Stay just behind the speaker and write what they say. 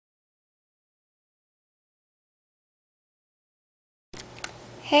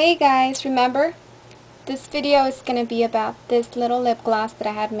Hey guys, remember? This video is going to be about this little lip gloss that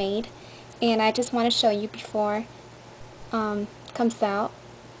I had made, and I just want to show you before it comes out.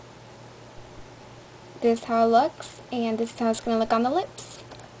 This is how it looks, and this is how it's going to look on the lips.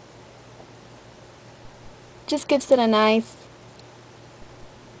 Just gives it a nice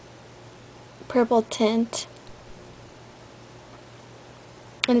purple tint,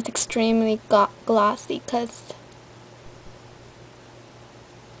 and it's extremely glossy because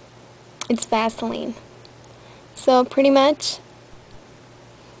it's Vaseline. So pretty much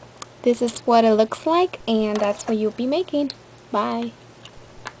this is what it looks like, and that's what you'll be making. Bye.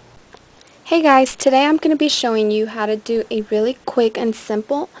 Hey guys, today I'm going to be showing you how to do a really quick and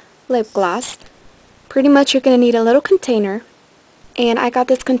simple lip gloss. Pretty much you're going to need a little container, and I got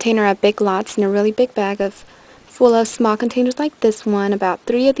this container at Big Lots in a really big bag full of small containers like this one, about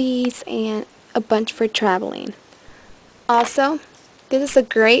 3 of these, and a bunch for traveling. Also, this is a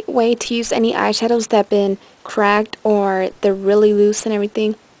great way to use any eyeshadows that have been cracked or they're really loose and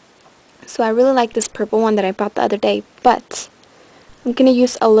everything. So I really like this purple one that I bought the other day, but I'm going to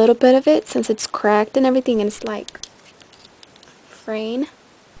use a little bit of it since it's cracked and everything and it's like fraying.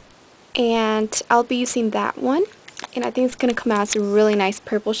 And I'll be using that one, and I think it's going to come out as a really nice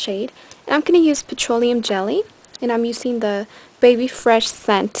purple shade. And I'm going to use petroleum jelly, and I'm using the Baby Fresh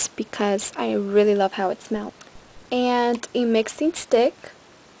scent because I really love how it smells. And a mixing stick.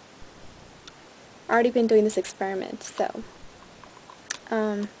 I've already been doing this experiment, so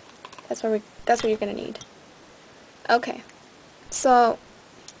that's what you're gonna need. Okay, so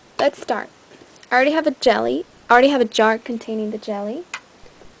let's start. I already have a jelly. I already have a jar containing the jelly.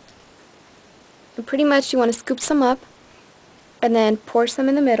 And pretty much you want to scoop some up and then pour some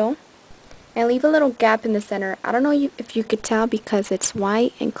in the middle and leave a little gap in the center. I don't know if you could tell because it's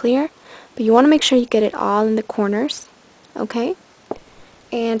white and clear, but you want to make sure you get it all in the corners, okay?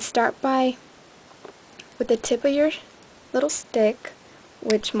 And start with the tip of your little stick,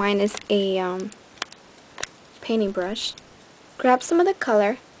 which mine is a painting brush. Grab some of the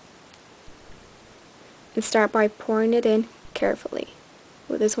color and start by pouring it in carefully.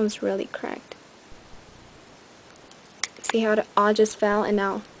 Well, this one's really cracked. See how it all just fell? And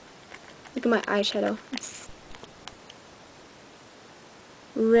now look at my eyeshadow.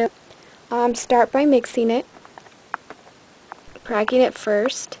 Start by mixing it, cracking it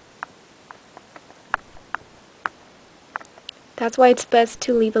first. That's why it's best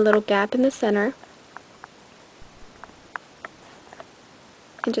to leave a little gap in the center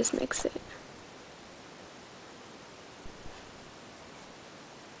and just mix it.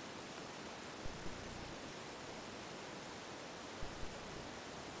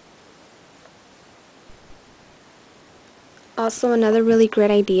 Also, another really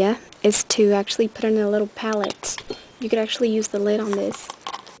great idea is to actually put in a little palette. You could actually use the lid on this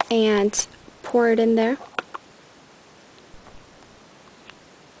and pour it in there.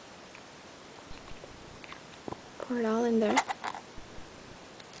 Pour it all in there.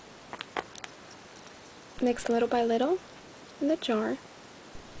 Mix little by little in the jar.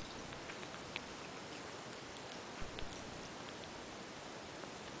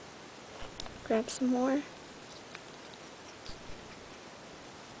 Grab some more.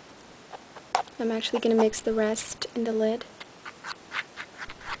 I'm actually going to mix the rest in the lid.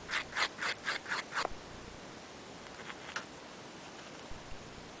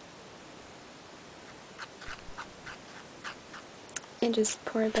 And just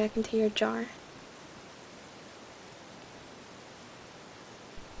pour it back into your jar.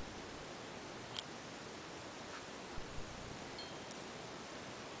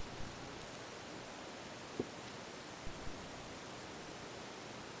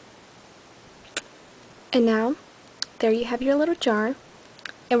 And now, there you have your little jar.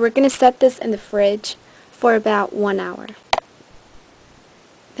 And we're going to set this in the fridge for about 1 hour.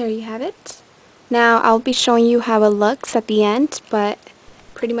 There you have it. Now, I'll be showing you how it looks at the end, but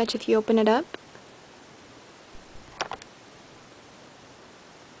pretty much if you open it up,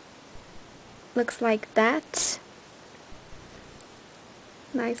 looks like that.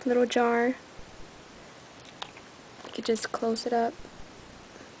 Nice little jar. You could just close it up.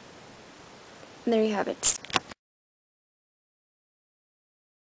 And there you have it.